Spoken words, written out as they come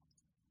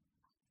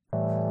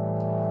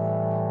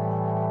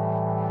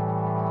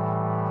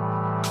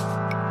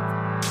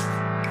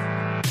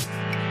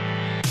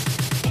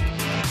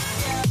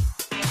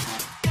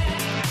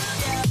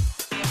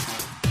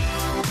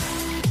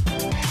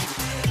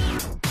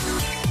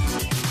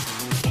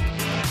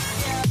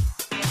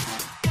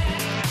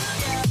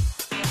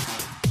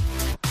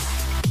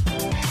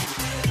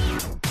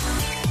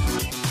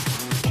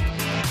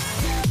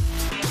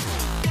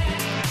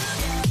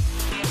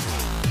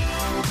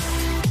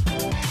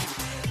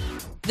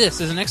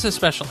This is an Exo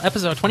Special,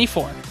 Episode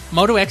 24,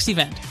 Moto X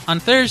event, on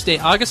Thursday,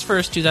 August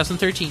 1st,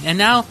 2013. And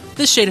now,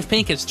 this shade of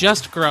pink is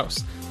just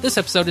gross. This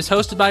episode is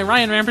hosted by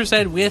Ryan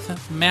Rampersad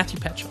with Matthew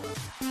Petchel.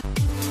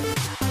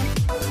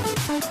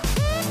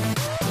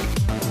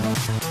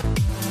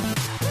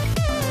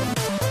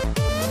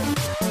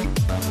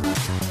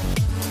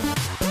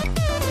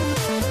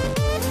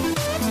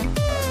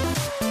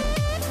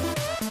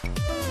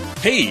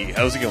 Hey,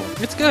 how's it going?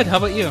 It's good. How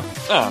about you?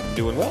 Oh, I'm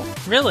doing well.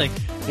 Really?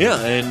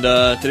 Yeah, and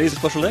today's a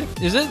special day.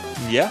 Is it?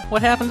 Yeah.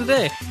 What happened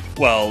today?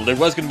 Well, there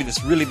was going to be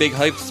this really big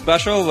hype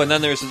special, and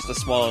then there's just a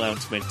small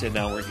announcement, and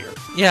now we're here.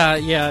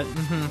 Yeah.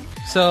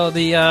 So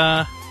the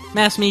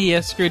mass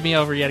media screwed me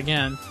over yet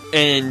again.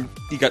 And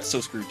you got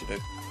so screwed today.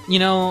 You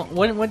know,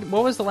 what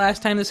was the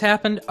last time this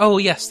happened? Oh,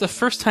 yes, the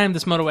first time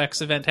this Moto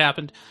X event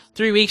happened,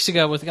 3 weeks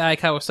ago with Guy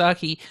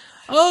Kawasaki.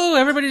 Oh,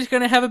 everybody's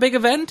going to have a big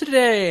event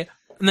today.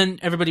 And then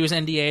everybody was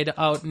NDA'd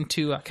out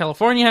into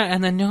California,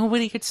 and then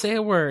nobody could say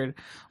a word.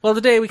 Well,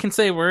 today we can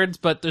say words,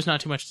 but there's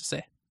not too much to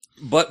say.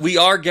 But we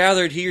are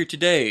gathered here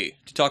today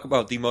to talk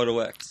about the Moto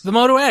X. The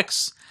Moto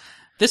X.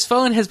 This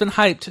phone has been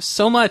hyped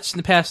so much in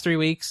the past 3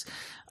 weeks.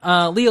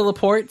 Leo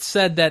Laporte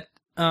said that,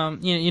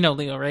 you know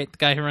Leo, right? The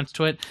guy who runs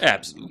Twit.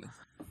 Absolutely.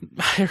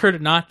 I heard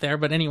it not there,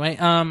 but anyway.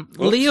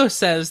 Leo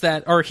says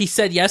that, or he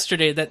said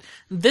yesterday that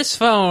this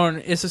phone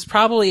is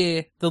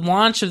probably, the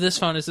launch of this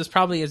phone is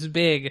probably as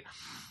big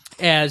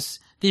as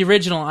the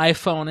original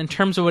iPhone in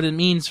terms of what it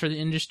means for the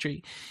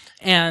industry.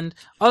 And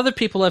other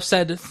people have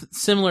said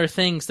similar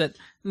things, that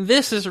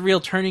this is a real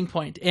turning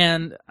point.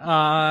 And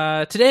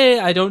today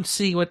I don't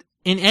see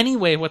in any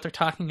way what they're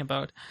talking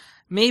about.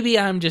 Maybe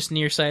I'm just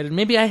nearsighted.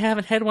 Maybe I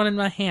haven't had one in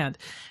my hand.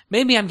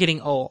 Maybe I'm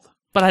getting old,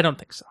 but I don't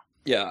think so.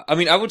 Yeah, I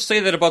mean, I would say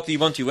that about the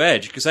Ubuntu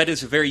Edge, because that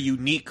is a very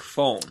unique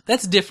phone.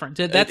 That's different.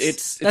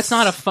 That's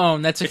not a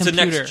phone. That's a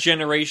computer. It's the next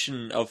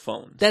generation of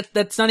phones.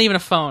 That's not even a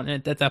phone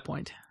at that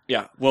point.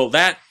 Yeah, well,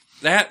 that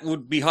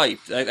would be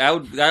hyped.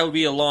 That would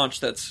be a launch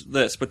that's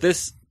this, but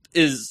this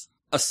is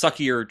a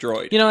suckier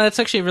droid. You know, that's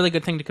actually a really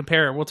good thing to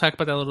compare. We'll talk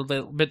about that a little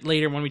bit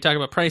later when we talk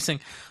about pricing.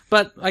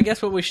 But I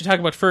guess what we should talk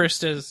about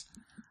first is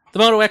the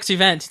Moto X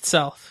event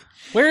itself.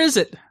 Where is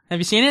it? Have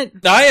you seen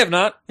it? I have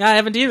not. Yeah, I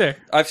haven't either.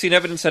 I've seen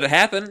evidence that it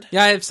happened.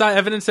 Yeah, I've saw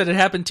evidence that it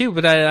happened too,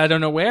 but I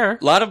don't know where.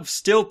 A lot of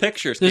still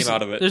pictures came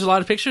out of it. There's a lot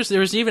of pictures.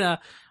 There was even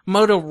a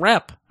Moto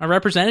rep, a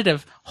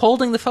representative,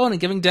 holding the phone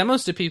and giving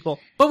demos to people,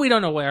 but we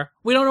don't know where.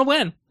 We don't know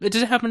when. It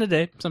did happen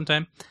today,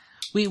 sometime.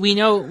 We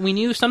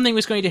knew something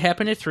was going to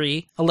happen at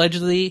 3.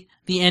 Allegedly,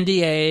 the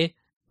NDA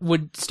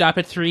would stop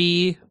at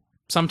 3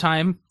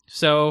 sometime,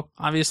 so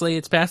obviously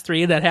it's past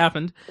 3, that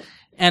happened.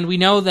 And we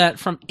know that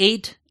from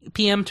 8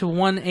 p.m. to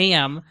 1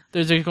 a.m.,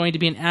 there's going to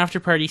be an after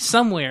party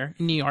somewhere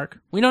in New York.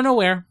 We don't know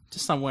where,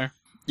 just somewhere.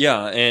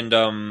 Yeah,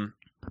 and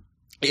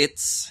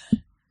it's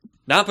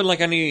not been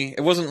it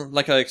wasn't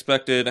like I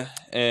expected,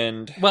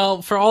 and...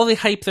 Well, for all the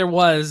hype there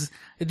was,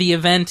 the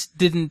event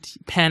didn't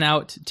pan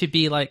out to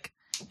be it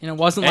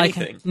wasn't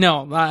anything.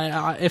 No,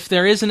 if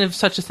there isn't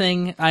such a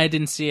thing, I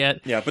didn't see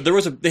it. Yeah, but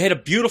they had a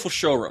beautiful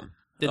showroom.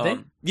 Did they?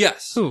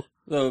 Yes. Who?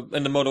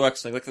 In the Moto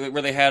X thing,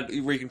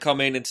 where you can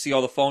come in and see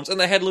all the phones, and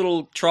they had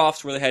little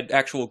troughs where they had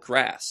actual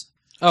grass.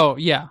 Oh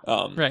yeah,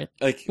 right.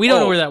 We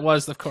don't know where that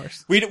was, of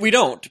course. We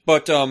don't,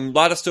 but a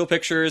lot of still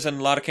pictures and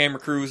a lot of camera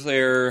crews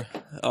there.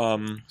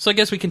 So I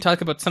guess we can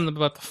talk about something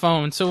about the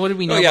phone. So what do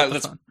we know about the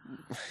phone?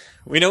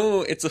 We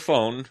know it's a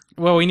phone.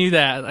 Well, we knew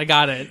that. I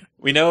got it.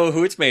 We know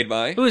who it's made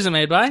by. Who is it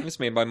made by? It's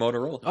made by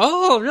Motorola.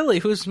 Oh, really?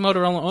 Who's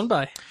Motorola owned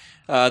by?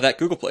 That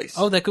Google place.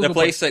 Oh, that Google The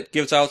place that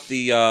gives out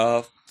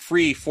the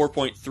free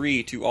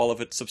 4.3 to all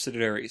of its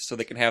subsidiaries, so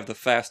they can have the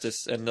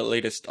fastest and the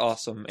latest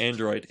awesome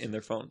Android in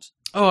their phones.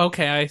 Oh,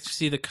 okay. I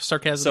see the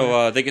sarcasm.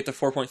 So they get the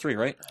 4.3,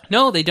 right?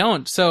 No, they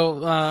don't. So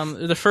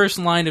the first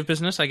line of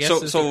business, I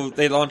guess. So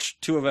they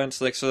launched 2 events.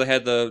 So they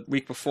had the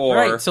week before.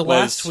 Right. So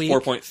last week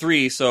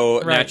 4.3. So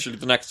naturally,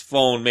 the next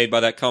phone made by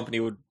that company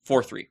would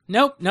 4.3.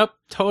 Nope.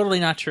 Totally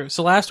not true.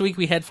 So last week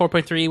we had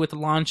 4.3 with the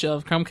launch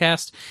of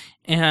Chromecast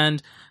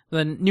and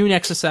the new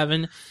Nexus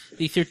 7,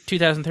 the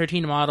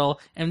 2013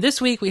 model. And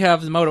this week we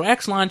have the Moto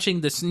X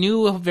launching, this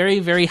new, very,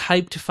 very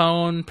hyped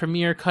phone,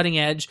 premier, cutting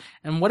edge.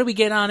 And what do we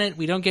get on it?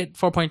 We don't get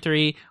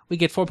 4.3, we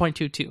get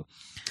 4.22.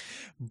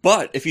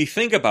 But if you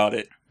think about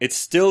it, it's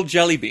still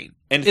Jelly Bean.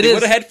 And if they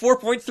would have had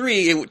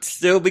 4.3, it would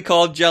still be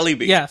called Jelly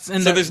Bean. Yes.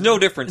 And so there's no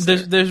difference there.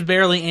 There's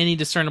barely any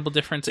discernible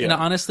difference. Yeah. And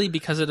honestly,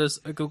 because it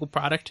is a Google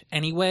product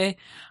anyway,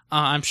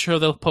 I'm sure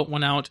they'll put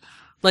one out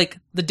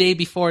the day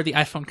before the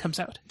iPhone comes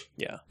out.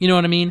 Yeah. You know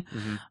what I mean?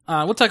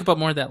 Mm-hmm. We'll talk about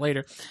more of that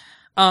later.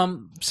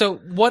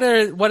 So what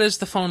does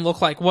the phone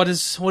look like? What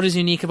is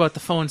unique about the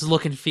phone's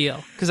look and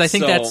feel? Because I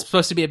think that's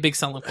supposed to be a big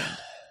selling point.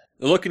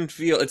 The look and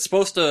feel, it's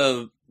supposed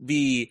to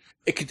be,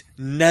 it could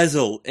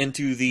nuzzle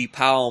into the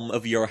palm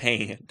of your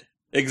hand.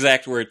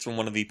 Exact words from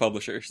one of the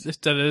publishers.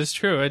 That is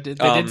true. They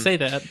did say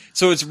that.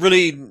 So it's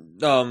really,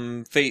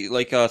 thin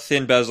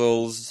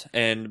bezels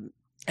and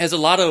has a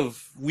lot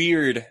of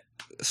weird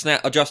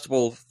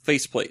adjustable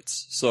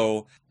faceplates.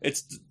 So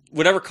it's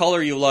whatever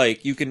color you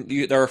like,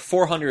 there are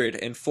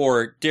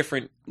 404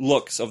 different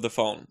looks of the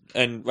phone.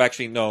 And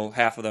actually, no,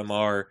 half of them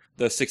are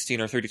the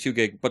 16 or 32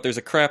 gig, but there's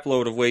a crap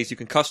load of ways you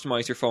can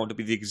customize your phone to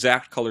be the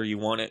exact color you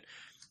want it.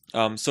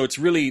 So it's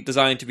really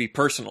designed to be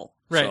personal.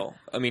 Right. So,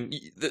 I mean,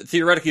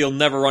 theoretically, you'll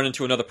never run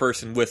into another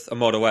person with a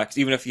Moto X,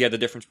 even if you had the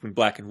difference between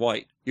black and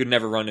white. You'd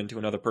never run into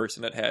another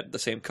person that had the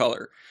same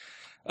color.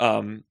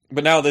 But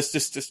now this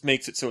just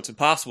makes it so it's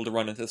impossible to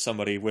run into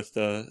somebody with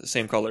the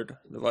same colored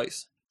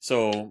device.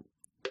 So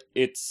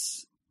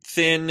it's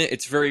thin,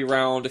 it's very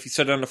round. If you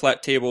set it on a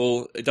flat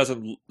table,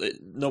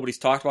 nobody's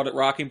talked about it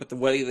rocking, but the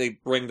way they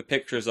bring the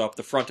pictures up,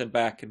 the front and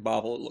back can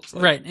bobble, it looks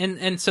like. Right,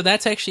 and so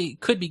that's actually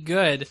could be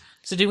good.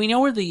 So do we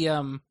know where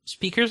the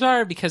speakers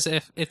are? Because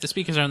if the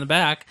speakers are in the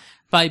back,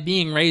 by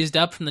being raised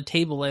up from the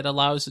table, it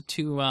allows it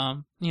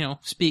to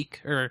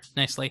speak or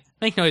nicely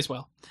make noise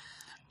well.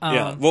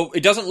 Yeah, well,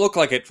 it doesn't look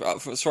like it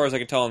as far as I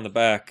can tell in the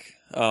back,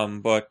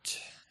 but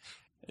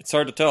it's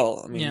hard to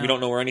tell. I mean, we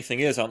don't know where anything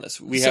is on this.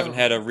 We haven't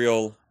had a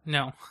real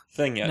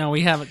thing yet. No,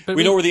 we haven't. But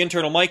we know where the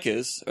internal mic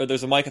is.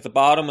 There's a mic at the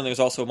bottom, and there's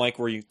also a mic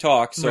where you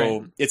talk.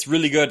 So it's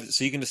really good.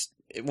 So you can just,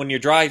 when you're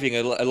driving,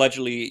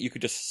 allegedly, you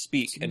could just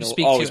speak, and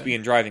it'll always be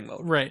in driving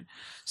mode. Right.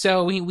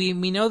 So we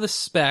know the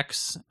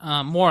specs,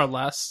 more or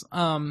less.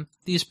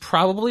 These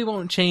probably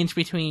won't change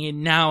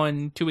between now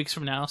and 2 weeks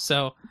from now,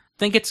 so I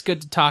think it's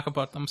good to talk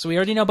about them. So we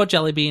already know about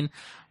Jelly Bean.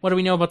 What do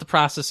we know about the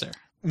processor?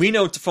 We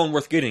know it's a phone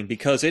worth getting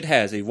because it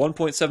has a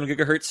 1.7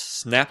 gigahertz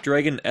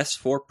Snapdragon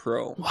S4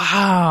 Pro.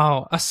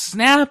 Wow, a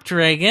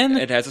Snapdragon?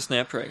 It has a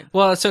Snapdragon.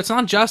 Well, so it's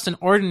not just an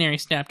ordinary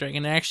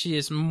Snapdragon. It actually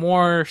is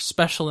more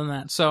special than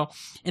that. So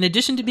in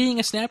addition to being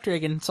a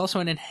Snapdragon, it's also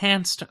an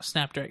enhanced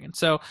Snapdragon.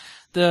 So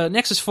the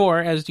Nexus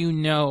 4, as you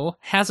know,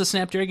 has a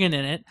Snapdragon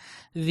in it.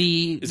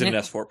 Is it an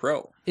S4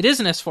 Pro? It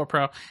is an S4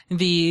 Pro.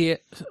 The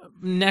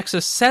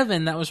Nexus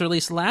 7 that was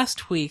released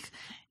last week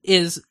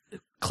is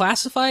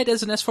classified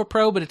as an S4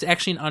 Pro, but it's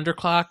actually an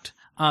underclocked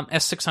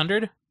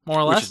S600, more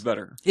or less. Which is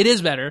better. It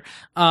is better,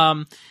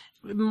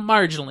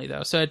 marginally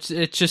though. So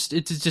it's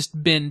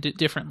just binned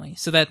differently.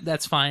 So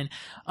that's fine.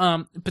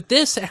 But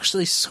this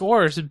actually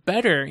scores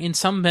better in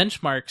some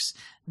benchmarks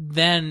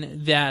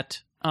than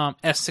that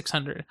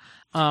S600.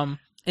 And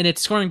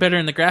it's scoring better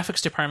in the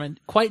graphics department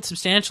quite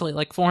substantially,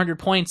 like 400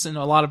 points in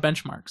a lot of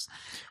benchmarks,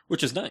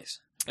 which is nice.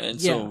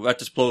 And so that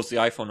just blows the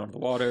iPhone out of the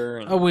water.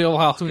 And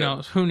who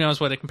knows? Who knows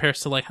what it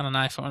compares to like on an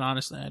iPhone?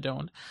 Honestly, I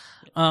don't.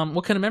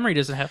 What kind of memory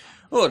does it have?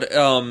 Well,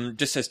 it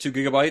just has 2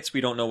 gigabytes.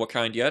 We don't know what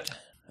kind yet,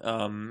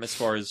 as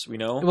far as we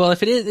know. Well,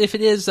 if it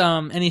is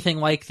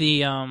anything like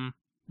the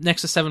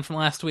Nexus 7 from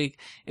last week,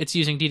 it's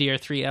using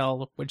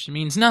DDR3L, which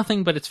means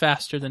nothing, but it's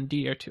faster than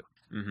DDR2.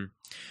 Mm-hmm.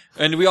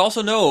 And we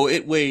also know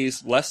it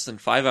weighs less than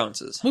 5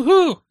 ounces.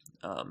 Woohoo!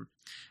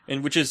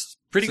 And which is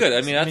pretty good. I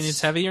mean,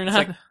 it's heavy or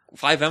not? Like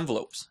 5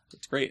 envelopes.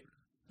 It's great.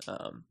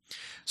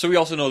 So we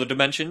also know the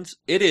dimensions.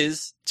 It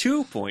is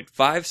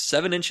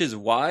 2.57 inches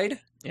wide.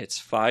 It's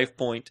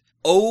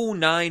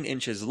 5.09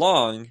 inches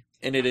long,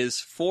 and it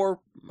is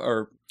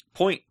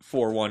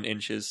 0.41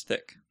 inches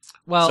thick.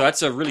 Well, so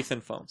that's a really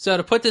thin phone. So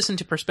to put this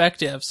into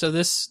perspective, so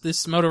this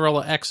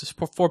Motorola X is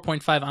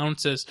 4.5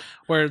 ounces,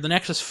 where the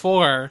Nexus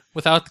 4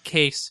 without the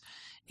case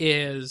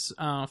is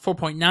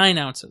 4.9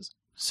 ounces.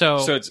 So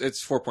it's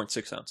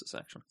 4.6 ounces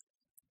actually.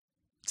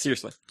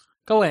 Seriously.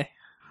 Go away.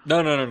 No.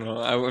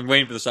 I've been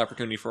waiting for this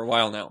opportunity for a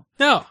while now.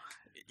 No.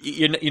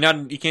 You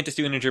can't just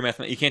do integer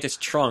mathematics. You can't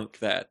just trunk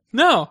that.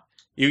 No.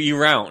 You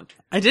round.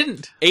 I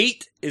didn't.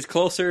 8 is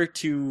closer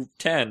to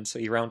 10, so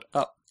you round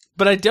up.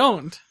 But I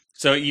don't.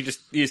 So you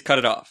just cut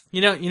it off.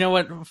 You know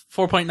what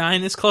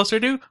 4.9 is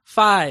closer to?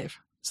 5.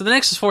 So the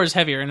Nexus 4 is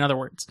heavier, in other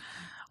words.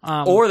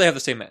 Or they have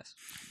the same mass.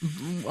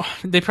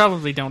 They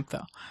probably don't,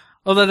 though.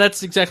 Although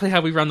that's exactly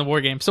how we run the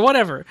war game. So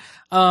whatever.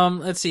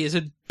 Let's see. Is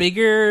it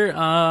bigger?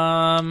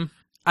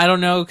 I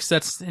don't know, because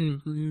that's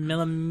in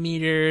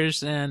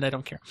millimeters, and I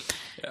don't care.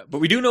 Yeah, but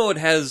we do know it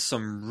has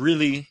some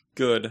really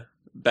good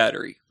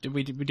battery. Do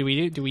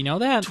we know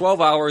that? 12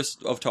 hours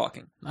of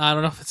talking. I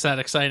don't know if it's that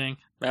exciting.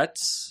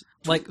 That's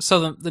like,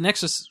 so the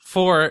Nexus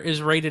 4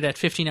 is rated at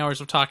 15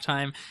 hours of talk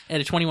time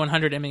at a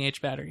 2100 mAh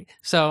battery.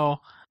 So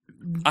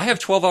I have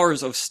 12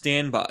 hours of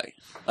standby.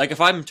 Like, if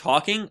I'm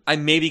talking, I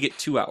maybe get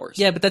 2 hours.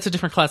 Yeah, but that's a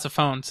different class of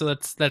phone, so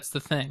that's the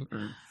thing.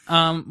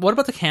 What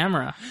about the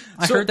camera?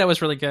 I heard that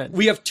was really good.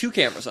 We have 2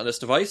 cameras on this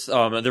device.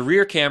 The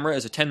rear camera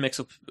is a 10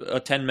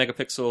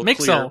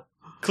 megapixel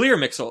clear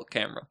Mixel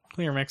camera.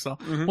 Clear Mixel.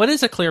 Mm-hmm. What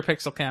is a clear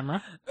pixel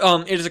camera?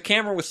 It is a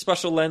camera with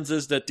special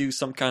lenses that do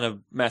some kind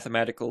of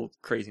mathematical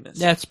craziness.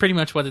 That's pretty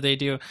much what they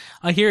do.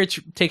 Here it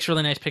takes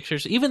really nice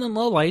pictures, even in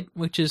low light,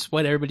 which is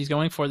what everybody's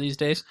going for these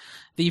days.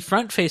 The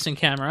front-facing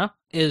camera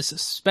is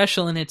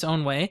special in its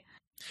own way.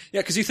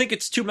 Yeah, because you think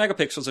it's 2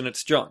 megapixels and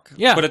it's junk.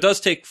 Yeah, but it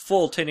does take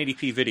full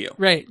 1080p video.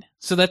 Right.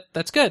 So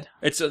that's good.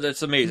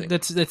 That's amazing.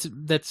 That's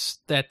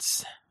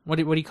what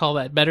do you call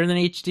that? Better than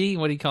HD?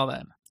 What do you call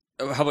that?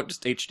 How about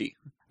just HD?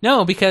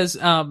 No, because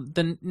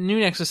the new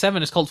Nexus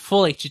 7 is called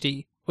Full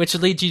HD, which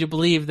leads you to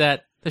believe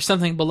that there's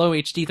something below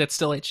HD that's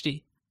still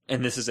HD.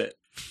 And this is it.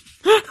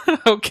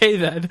 Okay,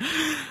 then.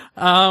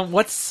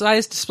 What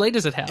size display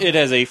does it have? It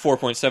has a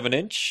 4.7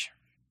 inch.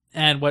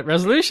 And what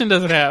resolution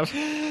does it have?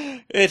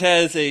 It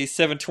has a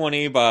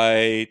 720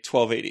 by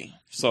 1280.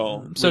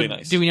 So really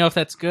nice. Do we know if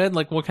that's good?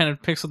 Like, what kind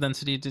of pixel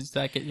density does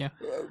that get you?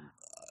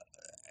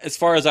 As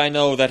far as I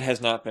know, that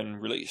has not been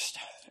released.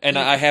 And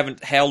I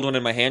haven't held one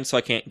in my hand, so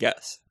I can't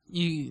guess.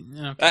 Okay.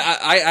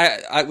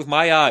 I with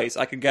my eyes,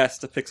 I can guess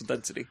the pixel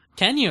density.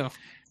 Can you?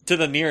 To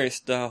the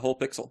nearest whole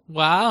pixel.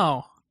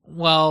 Wow.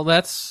 Well,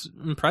 that's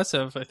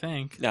impressive, I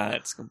think. Nah,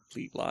 that's a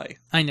complete lie.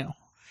 I know.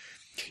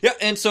 Yeah,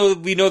 and so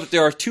we know that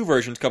there are 2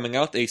 versions coming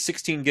out, a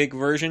 16 gig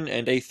version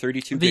and a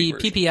 32 gig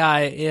version. The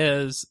PPI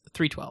is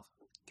 312.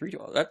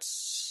 312.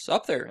 That's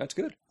up there. That's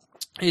good.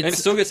 And it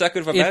still gets that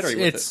good of a battery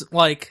with it. It's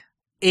like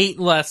 8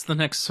 less than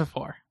Nexus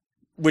 4.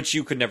 Which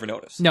you could never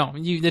notice. No,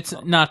 it's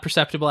not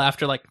perceptible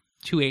after like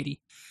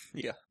 280.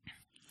 Yeah.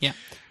 Yeah.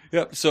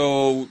 Yep,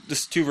 so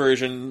there's 2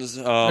 versions.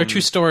 There are 2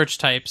 storage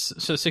types,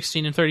 so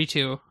 16 and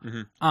 32,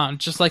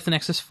 just like the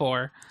Nexus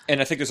 4.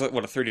 And I think there's, a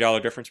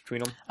 $30 difference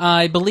between them?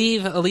 I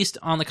believe, at least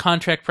on the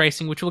contract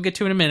pricing, which we'll get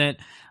to in a minute,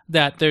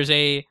 that there's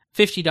a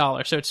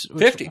 $50. So it's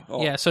 50.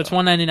 Oh, yeah, so it's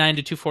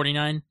 $199 to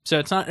 $249. So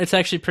it's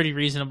actually pretty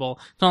reasonable.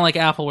 It's not like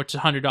Apple, which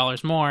is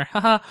 $100 more.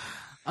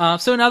 Haha.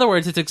 So in other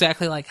words, it's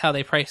exactly like how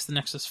they price the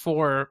Nexus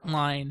 4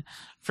 line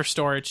for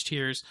storage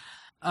tiers.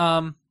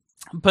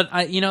 But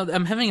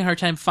I'm having a hard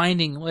time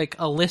finding like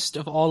a list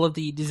of all of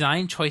the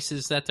design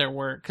choices that there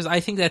were, because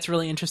I think that's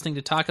really interesting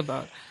to talk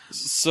about.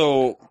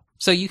 So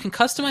you can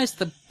customize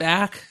the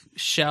back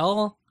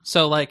shell.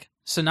 So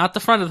not the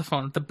front of the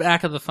phone, the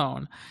back of the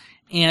phone.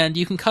 And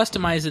you can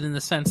customize it in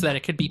the sense that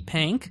it could be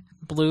pink,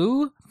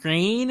 blue,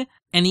 green,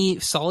 any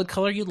solid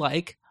color you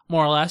like,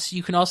 more or less.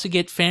 You can also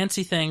get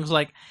fancy things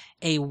like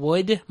a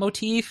wood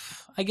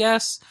motif, I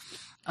guess.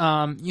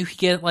 You could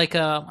get like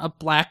a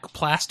black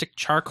plastic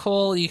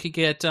charcoal. You could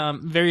get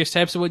various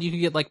types of wood. You could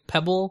get like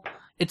pebble.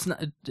 It's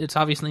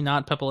obviously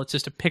not pebble. It's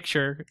just a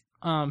picture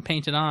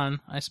painted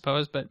on, I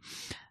suppose. But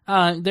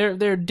there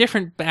are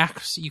different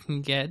backs you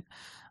can get.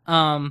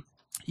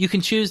 You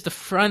can choose the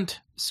front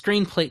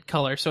screen plate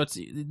color. So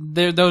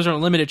those are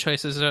limited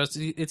choices. So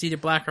it's either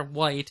black or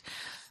white.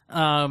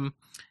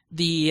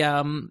 The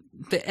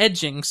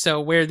edging, so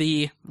where on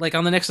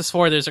the Nexus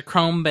 4 there's a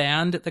chrome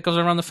band that goes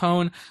around the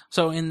phone,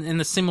 so in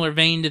the similar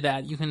vein to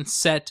that, you can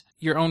set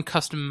your own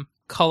custom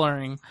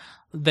coloring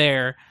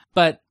there.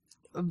 But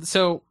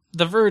so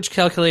The Verge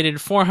calculated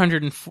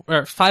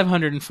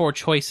 504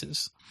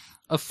 choices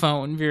of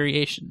phone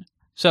variation.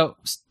 So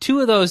 2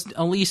 of those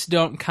at least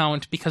don't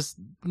count because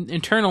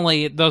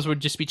internally those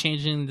would just be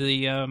changing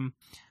the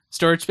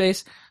storage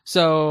space.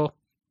 So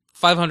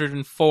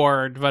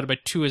 504 divided by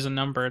 2 is a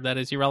number that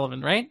is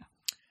irrelevant, right?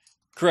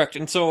 Correct.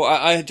 And so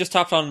I just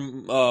hopped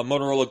on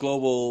Motorola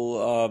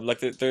Global,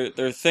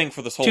 their thing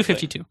for this whole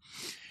 252.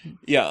 thing.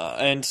 Yeah,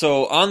 and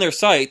so on their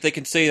site, they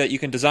can say that you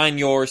can design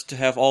yours to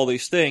have all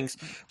these things,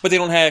 but they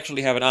don't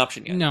actually have an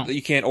option yet. No.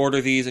 You can't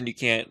order these, and you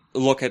can't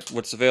look at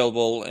what's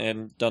available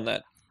and done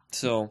that.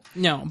 So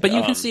no, but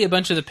you can see a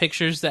bunch of the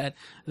pictures that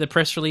the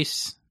press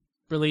release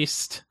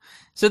released.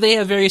 So they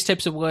have various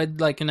types of wood,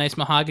 like a nice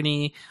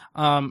mahogany,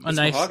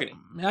 mahogany.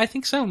 I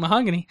think so,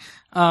 mahogany.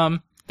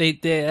 They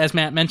as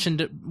Matt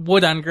mentioned,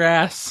 wood on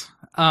grass.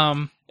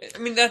 I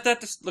mean that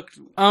just looked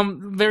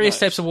various nice.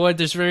 types of wood.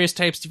 There's various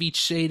types of each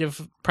shade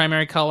of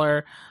primary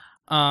color.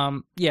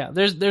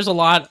 There's a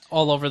lot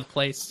all over the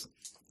place.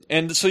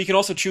 And so you can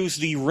also choose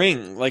the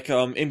ring,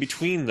 in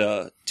between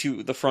the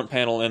front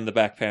panel and the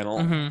back panel.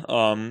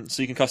 Mm-hmm.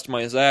 So you can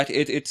customize that.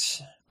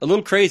 It's a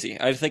little crazy.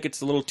 I think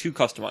it's a little too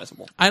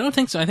customizable. I don't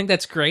think so. I think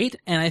that's great,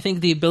 and I think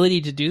the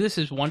ability to do this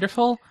is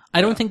wonderful.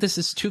 I don't think this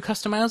is too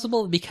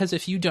customizable, because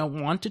if you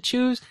don't want to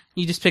choose,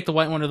 you just pick the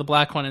white one or the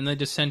black one, and they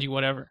just send you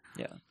whatever.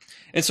 Yeah.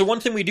 And so one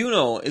thing we do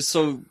know is,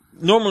 so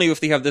normally if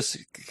they have this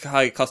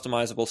high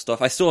customizable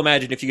stuff, I still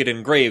imagine if you get it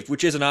engraved,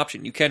 which is an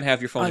option, you can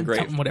have your phone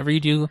engraved. Whatever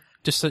you do,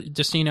 just so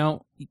you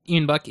know,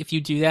 Ian Buck, if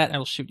you do that, I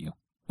will shoot you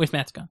with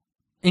Matt's gun.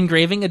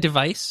 Engraving a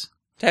device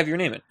To have your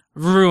name in.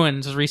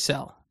 ruins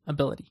resell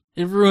ability.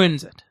 It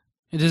ruins it.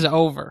 It is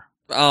over.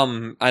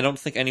 I don't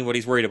think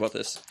anybody's worried about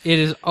this. It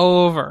is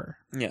over.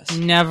 Yes.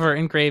 Never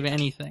engrave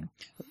anything.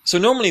 So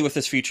normally with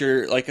this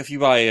feature, like if you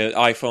buy an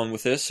iPhone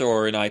with this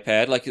or an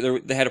iPad, like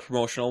they had a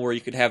promotional where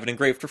you could have it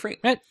engraved for free.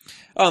 Right.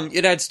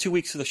 It adds 2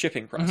 weeks to the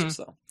shipping process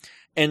though.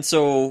 And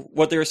so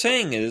what they were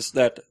saying is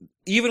that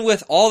even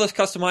with all this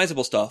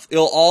customizable stuff,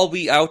 it'll all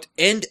be out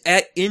and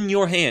in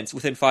your hands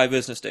within 5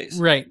 business days.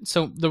 Right.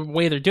 So the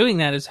way they're doing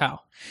that is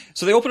how?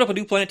 So they opened up a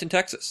new plant in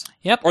Texas.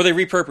 Yep. Or they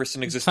repurposed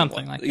an existing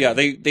Something one. like that. Yeah,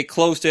 they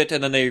closed it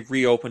and then they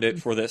reopened it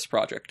for this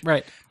project.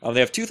 Right. They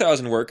have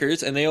 2,000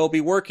 workers and they'll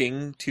be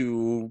working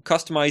to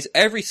customize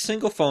every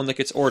single phone that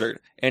gets ordered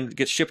and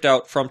gets shipped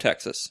out from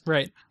Texas.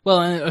 Right.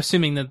 Well,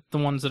 assuming that the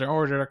ones that are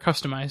ordered are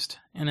customized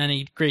in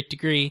any great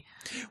degree.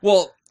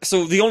 Well,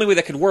 so the only way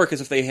that could work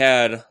is if they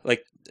had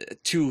like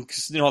 2,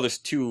 cause, there's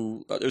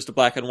 2, there's the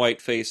black and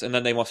white face, and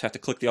then they must have to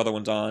click the other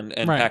ones on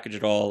and Right. package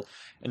it all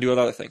and do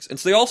other things. And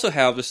so they also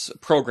have this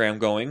program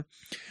going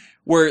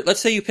where let's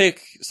say you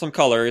pick some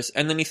colors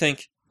and then you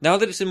think, now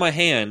that it's in my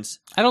hands,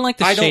 I don't like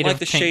the I shade don't like of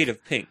the pink. shade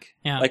of pink.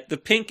 Yeah. Like, the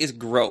pink is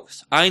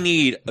gross. I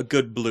need a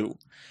good blue.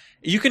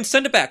 You can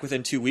send it back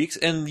within 2 weeks,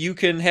 and you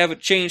can have it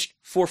changed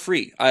for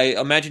free. I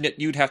imagine that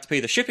you'd have to pay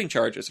the shipping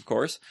charges, of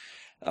course.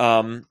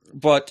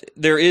 But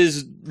there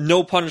is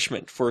no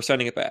punishment for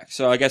sending it back.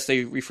 So I guess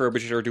they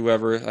refurbish it or do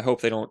whatever. I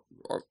hope they don't.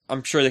 Or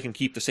I'm sure they can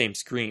keep the same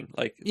screen.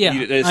 Like, Yeah,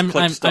 you just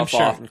click I'm stuff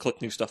sure. off and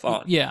click new stuff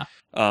on. Yeah.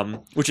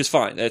 Which is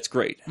fine. That's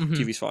great. Mhm.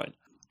 TV's fine.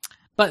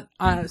 But,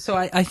 so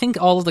I think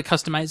all of the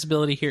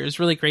customizability here is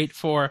really great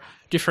for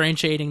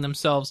differentiating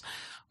themselves.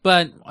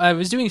 But I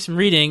was doing some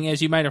reading,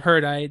 as you might have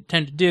heard I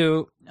tend to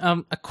do.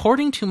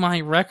 According to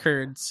my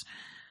records,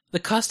 the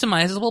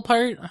customizable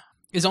part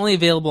is only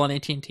available on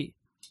AT&T.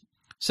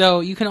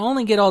 So you can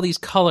only get all these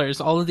colors,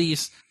 all of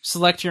these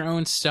select your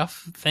own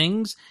stuff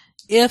things,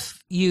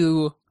 if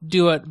you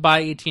do it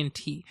by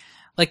AT&T.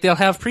 Like, they'll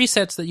have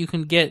presets that you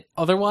can get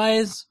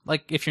otherwise,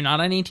 like if you're not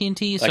on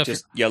AT&T. Like so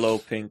just yellow,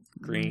 pink,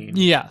 green.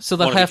 yeah, so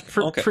they'll One of have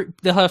the-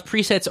 they'll have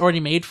presets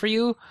already made for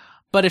you.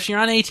 But if you're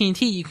on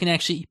AT&T, you can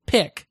actually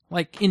pick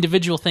like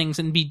individual things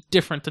and be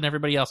different than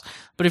everybody else.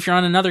 But if you're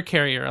on another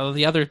carrier or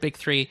the other big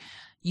three,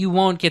 you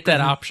won't get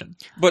that option.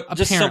 But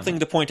just Apparently. something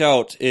to point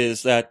out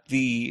is that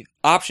the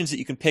options that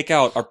you can pick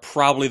out are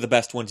probably the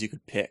best ones you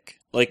could pick.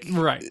 Like,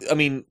 Right. I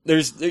mean,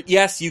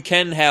 yes, you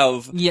can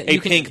have Yeah, a you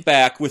can- pink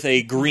back with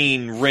a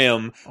green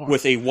rim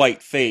with a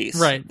white face.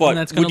 Right. But and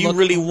that's gonna would you look-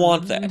 really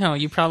want that? No,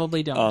 you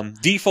probably don't.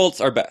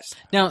 Defaults are best.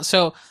 Now,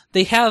 so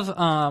they have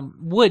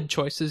wood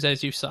choices,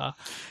 as you saw.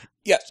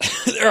 Yes,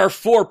 there are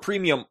 4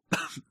 premium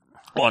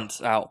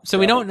ones out. So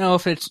we don't know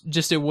if it's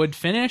just a wood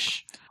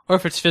finish or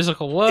if it's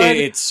physical wood.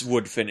 It's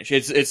wood finish.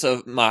 It's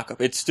a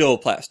mock-up. It's still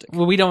plastic.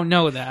 Well, we don't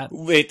know that.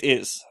 It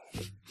is.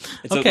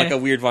 It's Okay. like a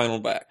weird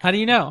vinyl back How do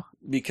you know?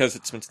 because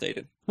it's been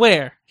stated.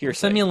 Where? Hearsay.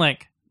 Send me a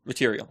link.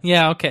 Material.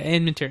 Yeah, okay,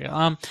 in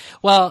material.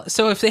 Well,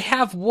 so if they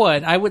have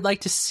wood, I would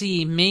like to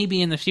see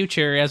maybe in the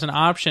future as an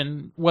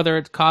option, whether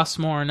it costs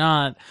more or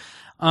not,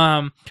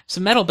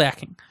 some metal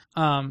backing.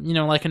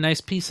 Like a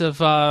nice piece of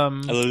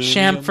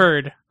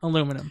chamfered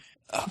aluminum.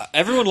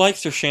 Everyone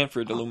likes their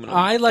chamfered aluminum.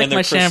 I like and their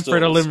my chamfered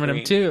crystal aluminum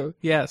screen. too.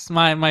 Yes,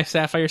 my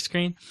sapphire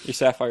screen. Your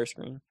sapphire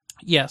screen.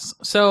 Yes.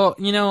 So,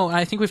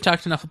 I think we've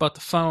talked enough about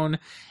the phone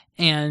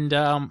and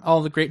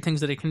all the great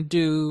things that it can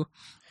do.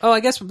 Oh, I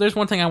guess there's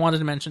one thing I wanted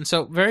to mention.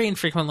 So, very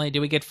infrequently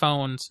do we get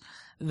phones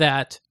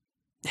that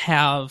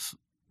have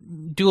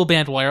dual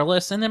band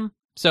wireless in them.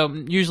 So,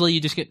 usually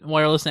you just get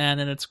wireless and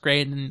it's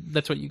great, and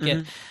that's what you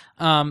get.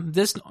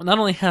 This not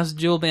only has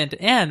dual band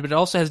and, but it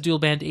also has dual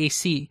band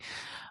AC.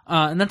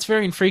 And that's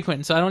very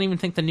infrequent. So, I don't even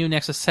think the new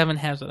Nexus 7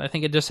 has it. I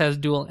think it just has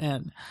dual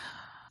N.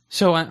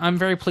 So I'm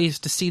very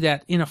pleased to see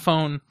that in a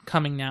phone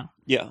coming now.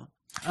 Yeah.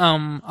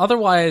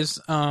 Otherwise,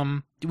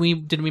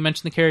 did we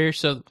mention the carriers?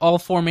 So all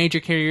 4 major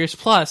carriers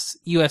plus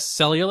US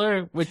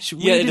Cellular, which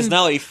we It is didn't-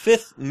 now a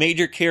 5th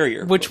major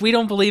carrier. which we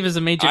don't believe is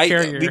a major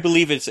carrier. We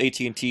believe it's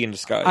AT&T in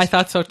disguise. I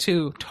thought so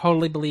too.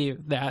 Totally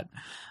believe that.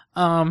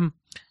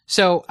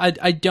 So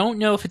I don't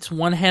know if it's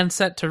one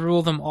handset to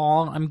rule them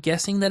all. I'm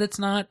guessing that it's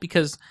not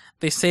because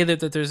they say that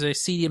there's a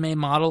CDMA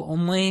model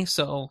only.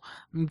 So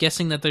I'm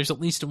guessing that there's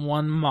at least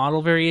one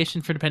model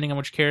variation for depending on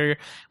which carrier,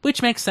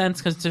 which makes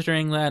sense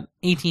considering that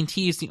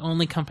AT&T is the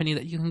only company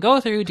that you can go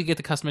through to get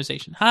the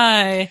customization.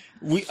 Hi.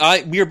 We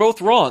are both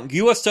wrong.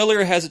 US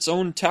Cellular has its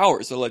own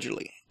towers,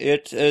 allegedly.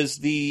 It is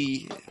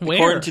Where?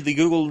 according to the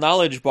Google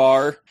Knowledge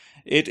Bar,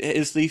 it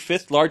is the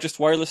 5th largest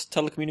wireless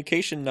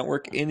telecommunication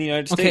network in the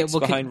United States,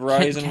 behind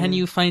Verizon. Can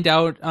you find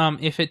out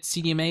if it's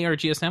CDMA or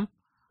GSM?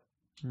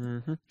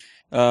 Mm-hmm.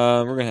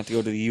 We're gonna have to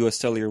go to the US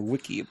Cellular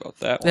wiki about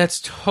that one.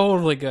 That's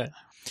totally good.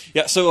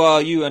 Yeah, so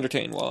you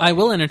entertain while I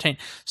will entertain.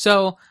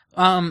 So,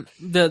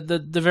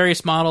 the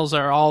various models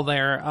are all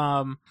there.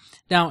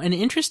 Now, an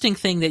interesting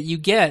thing that you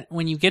get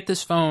when you get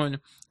this phone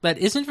that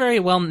isn't very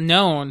well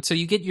known, so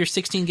you get your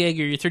 16 gig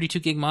or your 32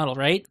 gig model,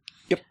 right?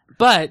 Yep.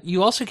 But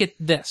you also get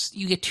this.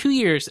 You get 2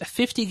 years of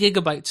 50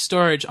 gigabyte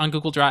storage on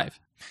Google Drive.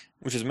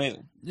 which is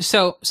amazing.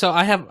 So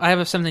I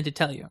have something to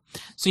tell you.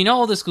 So you know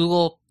all this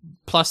Google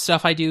Plus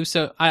stuff I do.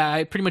 So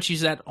I pretty much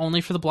use that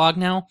only for the blog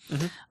now.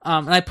 Mm-hmm.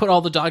 And I put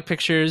all the dog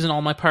pictures and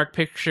all my park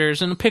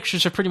pictures, and the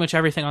pictures are pretty much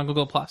everything on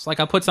Google Plus. Like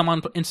I'll put some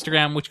on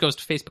Instagram, which goes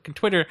to Facebook and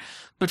Twitter.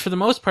 But for the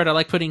most part, I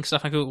like putting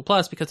stuff on Google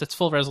Plus because it's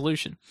full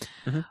resolution.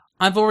 Mm-hmm.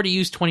 I've already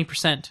used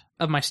 20%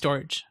 of my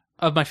storage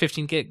of my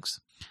 15 gigs.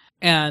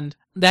 And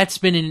that's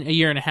been in a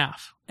year and a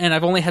half. And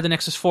I've only had the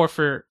Nexus 4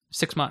 for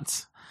 6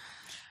 months.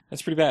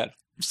 That's pretty bad.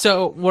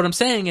 So what I'm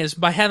saying is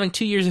by having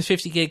 2 years of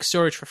 50 gig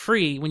storage for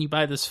free when you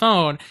buy this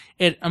phone,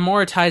 it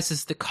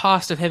amortizes the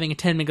cost of having a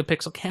 10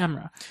 megapixel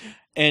camera.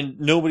 And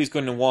nobody's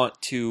going to want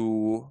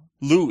to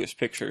lose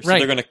pictures, so Right.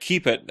 they're going to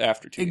keep it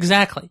after 2 years.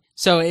 Exactly.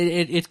 So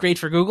it's great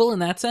for Google in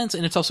that sense,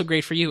 and it's also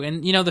great for you.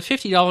 And you know, the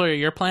 $50 a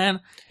year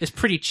plan is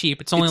pretty cheap.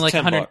 It's only It's like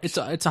 $10.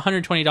 it's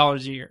 $120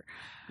 a year.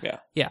 Yeah.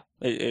 Yeah.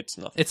 It's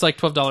nothing. It's like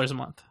 $12 a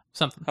month.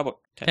 Something. How about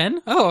 10?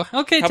 10? Oh,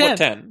 okay, How 10. about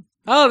 10?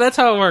 Oh, that's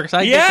how it works.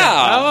 I get Yeah.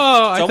 that.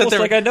 Oh, It's I almost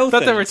like I know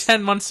thought there were things.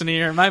 10 months in a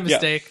year. My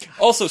mistake.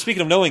 Also,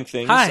 speaking of knowing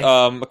things, Hi.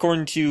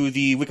 according to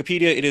the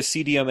Wikipedia, it is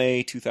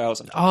CDMA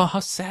 2000. Oh, how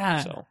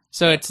sad.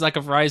 So it's like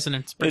a Verizon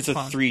and Sprint It's a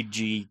phone.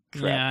 3G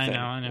crap Yeah, thing.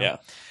 I know.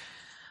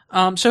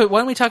 Yeah. So why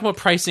don't we talk about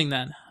pricing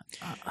then?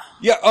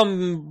 Yeah,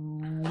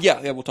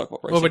 we'll talk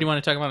about pricing. What do you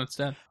want to talk about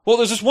instead? Well,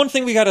 there's just one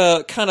thing we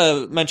gotta kind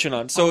of mention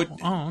on. So,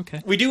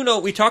 Okay. we do know,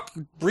 we talked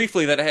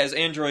briefly that it has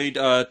Android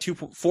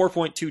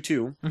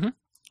 4.22.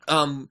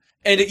 Mhm.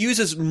 And it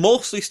uses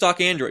mostly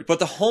stock Android, but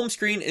the home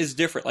screen is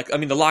different.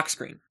 The lock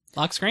screen.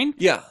 Lock screen?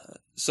 Yeah.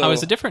 So How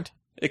is it different?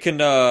 it can,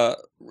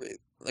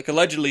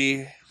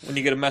 allegedly, when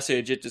you get a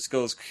message, it just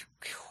goes...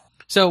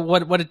 So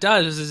what it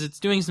does is it's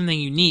doing something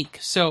unique.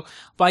 So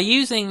by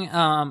using,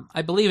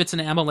 I believe it's an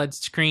AMOLED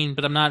screen,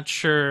 but I'm not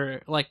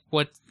sure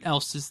what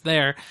else is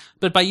there.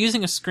 But by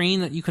using a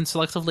screen that you can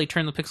selectively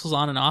turn the pixels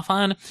on and off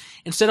on,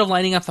 instead of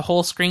lighting up the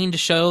whole screen to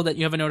show that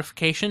you have a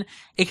notification,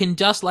 it can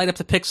just light up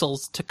the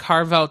pixels to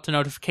carve out the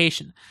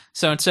notification.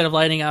 So instead of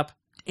lighting up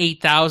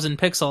 8,000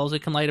 pixels,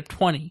 it can light up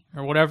 20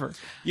 or whatever.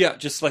 Yeah,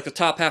 just like the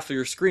top half of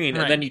your screen,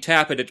 Right. and then you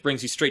tap it, it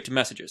brings you straight to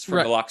messages from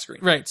Right. the lock screen.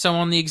 Right. So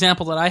on the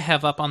example that I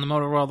have up on the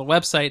Motorola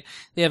website,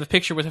 they have a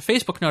picture with a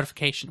Facebook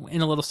notification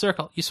in a little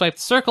circle. You swipe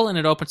the circle and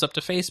it opens up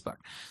to Facebook.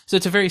 So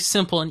it's a very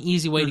simple and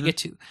easy way to get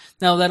to.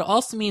 Now that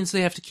also means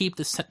they have to keep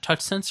the touch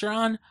sensor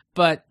on,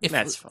 but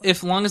That's fine.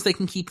 if long as they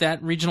can keep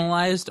that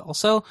regionalized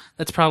also,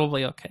 that's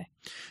probably okay.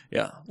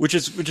 Yeah, which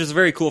is a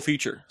very cool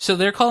feature. So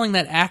they're calling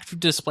that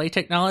active display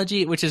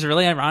technology, which is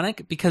really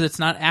ironic because it's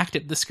not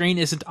active. The screen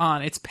isn't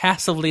on. It's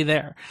passively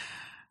there.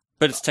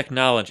 But it's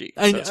technology.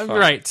 So that's fine.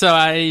 Right. So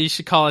I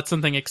should call it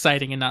something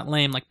exciting and not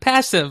lame, like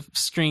passive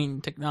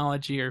screen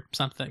technology or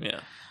something. Yeah.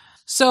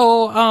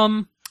 So,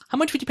 how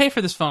much would you pay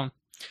for this phone?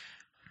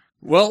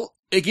 Well,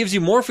 it gives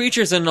you more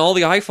features than all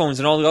the iPhones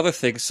and all the other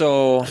things.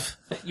 So,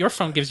 Your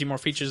phone gives you more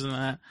features than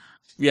that.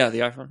 yeah, the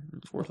iPhone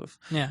is worthless.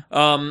 Yeah.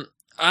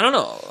 I don't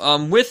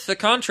know. With the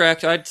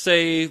contract, I'd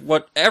say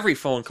what every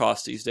phone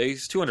costs these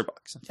days, $200.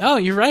 Oh,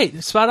 you're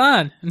right. Spot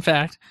on. In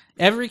fact,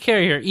 every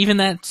carrier, even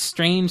that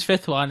strange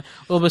fifth one,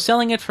 will be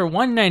selling it for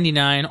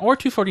 $199 or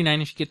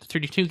 $249 if you get the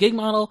 32 gig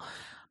model.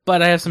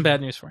 But I have some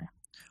bad news for you.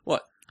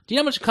 What? Do you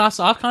know how much it costs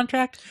off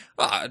contract?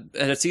 And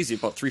it's easy,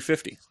 about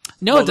 $350.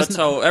 No, Well, it doesn't. that's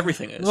how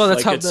everything is. Well,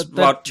 that's how it's that-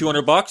 about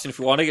 $200, and if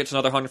you want it, it's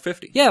another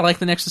 $150. Yeah, like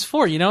the Nexus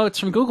 4. You know, it's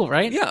from Google,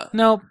 right? Yeah.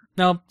 No,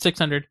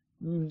 $600.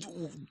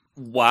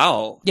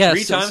 Wow. Yeah,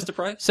 Three so- times the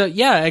price? So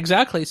yeah,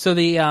 exactly. So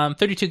the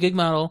 32 gig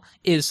model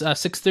is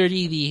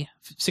 $630. The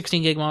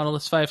 16 gig model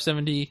is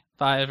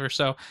 $575 or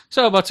so.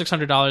 So about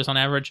 $600 on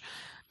average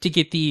to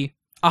get the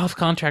off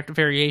contract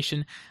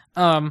variation.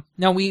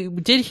 Now we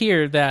did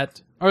hear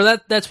that, or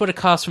that's what it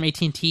costs from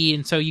AT&T,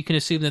 and so you can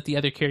assume that the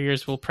other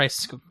carriers will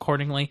price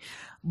accordingly.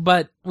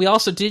 But we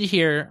also did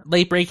hear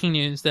late breaking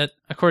news that,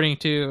 according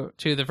to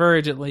The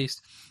Verge at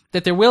least,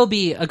 that there will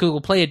be a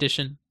Google Play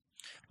edition.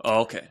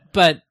 Oh, okay.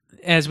 But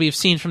as we've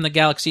seen from the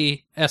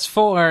Galaxy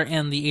S4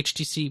 and the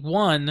HTC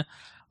One,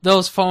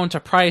 those phones are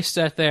priced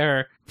at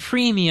their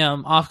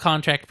premium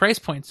off-contract price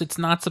points. It's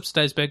not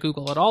subsidized by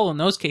Google at all in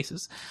those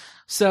cases.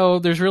 So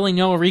there's really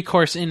no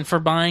recourse for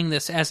buying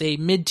this as a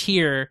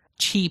mid-tier,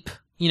 cheap,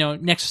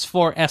 Nexus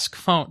 4-esque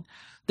phone.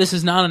 This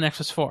is not a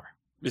Nexus 4.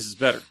 This is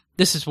better.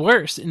 This is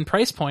worse in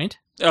price point.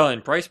 Oh,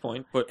 in price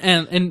point, but...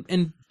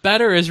 And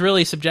better is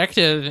really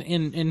subjective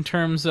in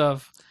terms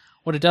of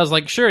what it does.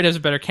 Like, sure, it has a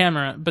better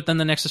camera, but then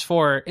the Nexus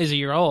 4 is a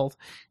year old.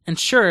 And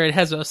sure, it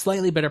has a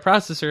slightly better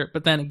processor,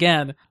 but then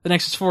again, the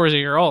Nexus 4 is a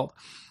year old.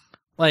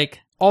 Like,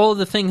 all of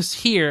the things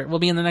here will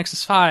be in the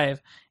Nexus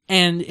 5,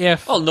 and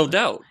if... Oh, no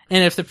doubt.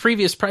 And if the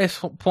previous price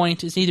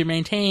point is either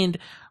maintained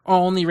or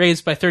only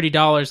raised by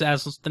 $30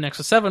 as the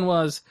Nexus 7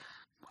 was,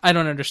 I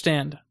don't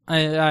understand.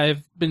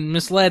 I've been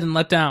misled and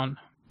let down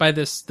by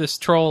this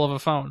troll of a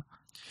phone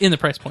in the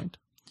price point.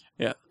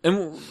 Yeah,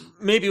 and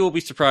maybe we'll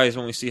be surprised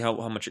when we see how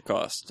much it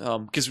costs,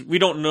 because we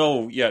don't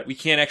know yet. We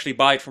can't actually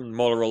buy it from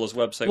Motorola's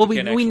website. Well,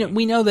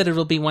 we know that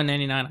it'll be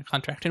 $199 on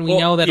contract, and we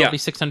know that it'll be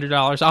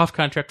 $600 off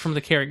contract from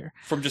the carrier.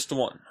 From just the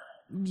one.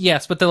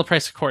 Yes, but they'll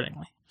price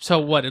accordingly. So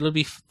what? It'll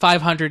be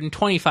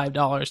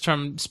 $525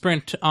 from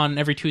Sprint on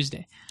every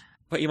Tuesday.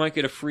 But you might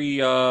get a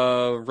free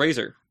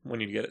razor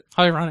when you get it.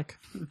 How ironic.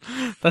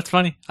 That's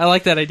funny. I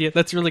like that idea.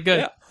 That's really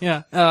good.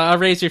 Yeah. A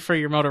razor for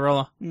your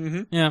Motorola.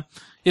 Mm-hmm. Yeah.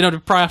 To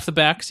pry off the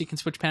back so you can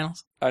switch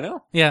panels. I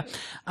know. Yeah.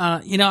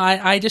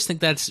 I just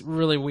think that's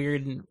really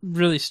weird and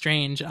really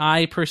strange.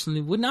 I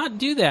personally would not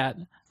do that.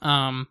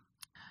 What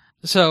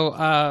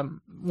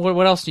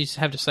else do you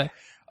have to say?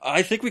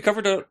 I think we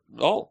covered it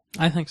all.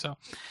 I think so.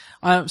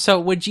 So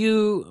would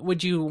you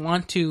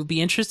want to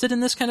be interested in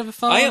this kind of a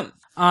phone? I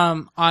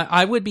am.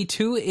 I would be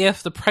too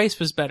if the price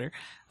was better.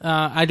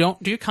 I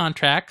don't do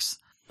contracts.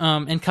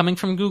 And coming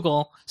from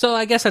Google. So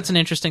I guess that's an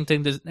interesting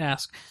thing to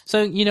ask.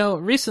 So,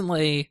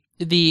 recently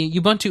the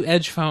Ubuntu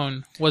Edge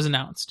phone was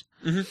announced.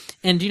 Mm-hmm.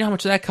 And do you know how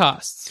much that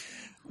costs?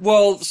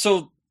 Well,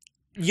 so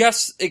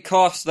Yes, it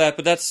costs that,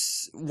 but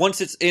that's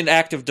once it's in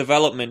active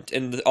development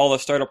and all the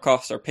startup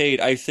costs are paid,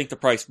 I think the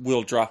price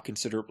will drop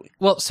considerably.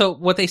 Well, so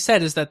what they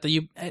said is that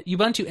the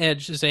Ubuntu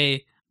Edge is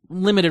a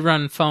limited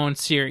run phone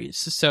series.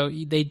 So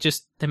they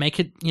make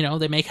it,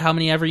 they make how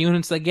many ever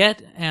units they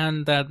get,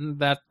 and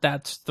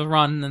that's the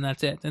run, and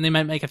that's it. And they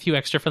might make a few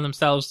extra for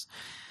themselves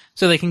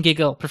so they can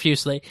giggle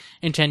profusely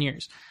in 10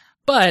 years.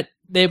 But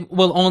they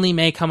will only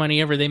make how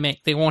many ever they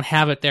make. They won't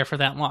have it there for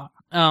that long.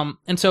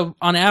 And so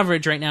on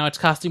average right now, it's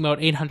costing about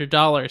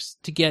 $800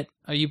 to get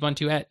a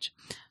Ubuntu Edge.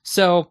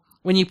 So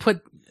when you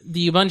put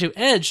the Ubuntu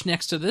Edge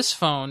next to this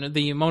phone,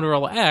 the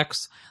Motorola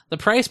X, the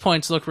price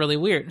points look really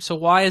weird. So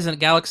why is a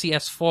Galaxy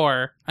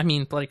S4,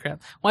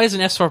 why is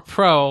an S4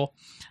 Pro,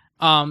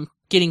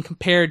 getting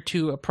compared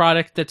to a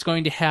product that's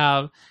going to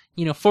have,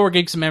 4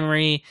 gigs of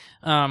memory,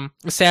 a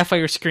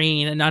sapphire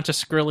screen and not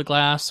just Gorilla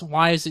Glass?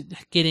 Why is it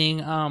getting,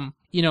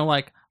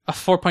 like a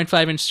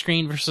 4.5 inch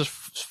screen versus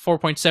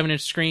 4.7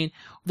 inch screen?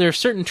 There are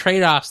certain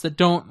trade-offs that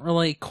don't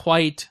really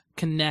quite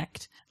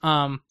connect.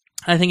 I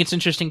think it's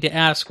interesting to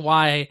ask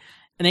why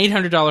an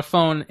 $800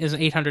 phone is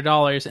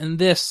 $800 and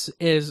this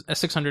is a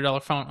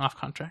 $600 phone off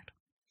contract.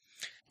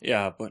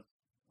 Yeah, but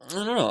I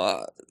don't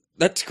know.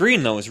 That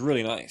screen though is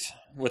really nice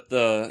with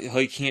how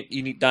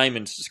you need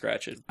diamonds to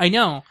scratch it. I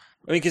know.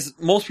 I mean, because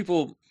most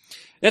people,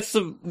 that's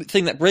the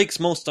thing that breaks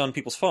most on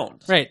people's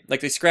phones. Right. Like,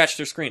 they scratch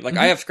their screen. Like,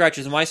 I have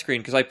scratches in my screen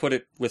because I put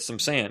it with some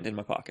sand in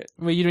my pocket.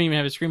 Well, you don't even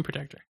have a screen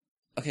protector.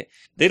 Okay.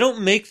 They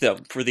don't make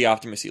them for the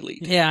Optimus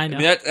Elite. Yeah, I know. I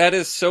mean, that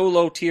is so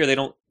low tier, they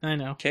don't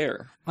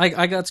care.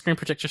 I got screen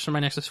protectors for my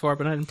Nexus 4,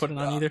 but I didn't put it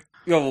on either.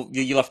 Well,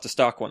 you left the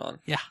stock one on.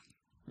 Yeah.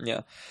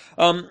 Yeah.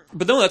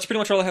 But no, that's pretty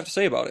much all I have to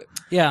say about it.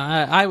 Yeah,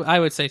 I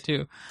would say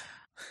too.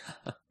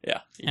 Yeah,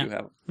 you do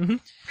have it. Mm-hmm.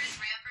 Chris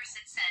Rampers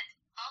had sent.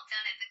 All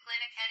done at the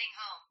clinic heading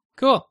home.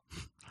 Cool.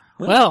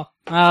 Well,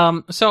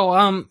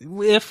 so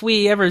if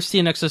we ever see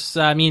a Nexus,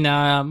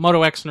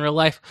 Moto X in real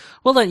life,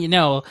 we'll let you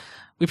know.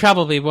 We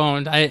probably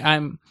won't.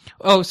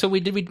 So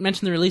did we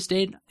mention the release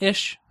date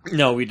ish?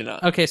 No, we did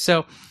not. Okay,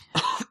 so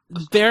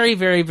very,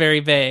 very, very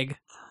vague.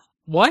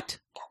 What?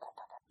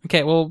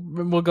 Okay, we'll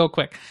go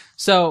quick.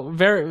 So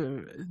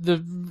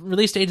the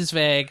release date is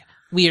vague.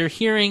 We are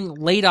hearing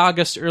late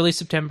August, early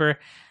September.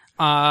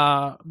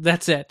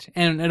 That's it.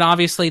 And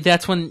obviously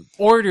that's when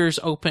orders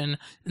open.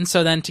 And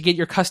so then to get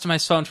your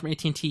customized phone from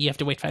AT&T, you have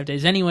to wait 5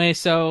 days anyway.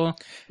 So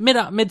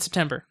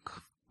mid-September.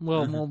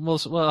 We'll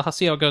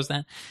see how it goes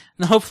then.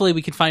 And hopefully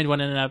we can find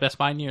one in Best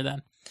Buy near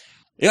then.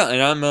 Yeah,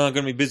 and I'm going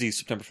to be busy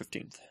September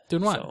 15th.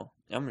 Doing what? So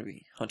I'm going to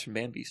be hunting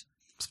Bambies.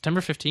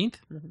 September 15th?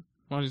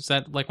 What is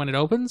that, like when it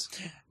opens?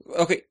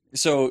 Okay,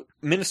 so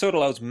Minnesota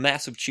allows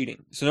massive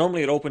cheating. So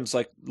normally it opens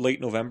like late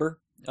November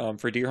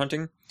for deer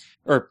hunting.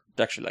 Or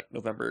actually like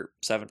November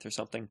 7th or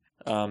something.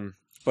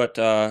 But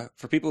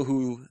for people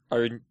who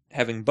are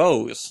having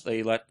bows,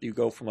 they let you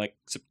go from like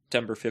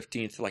September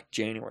 15th to like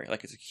January.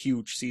 Like it's a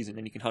huge season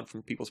and you can hunt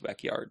from people's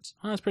backyards.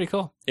 Oh, that's pretty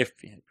cool. If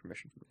you had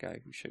permission from the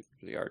guy who showed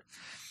you the yard.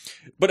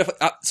 But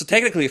so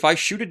technically, if I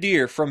shoot a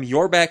deer from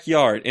your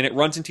backyard and it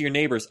runs into your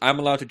neighbors, I'm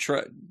allowed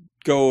to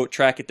go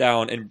track it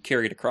down and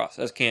carry it across.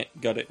 I just can't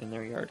gut it in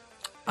their yard.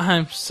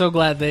 I'm so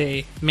glad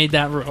they made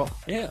that rule.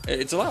 Yeah,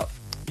 it's allowed.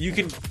 You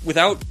can,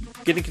 without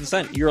getting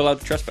consent, you're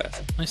allowed to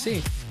trespass. I see.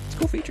 It's a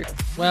cool feature.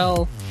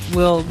 Well,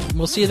 we'll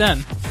see you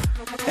then.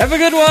 Have a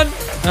good one!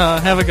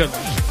 Have a good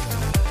one.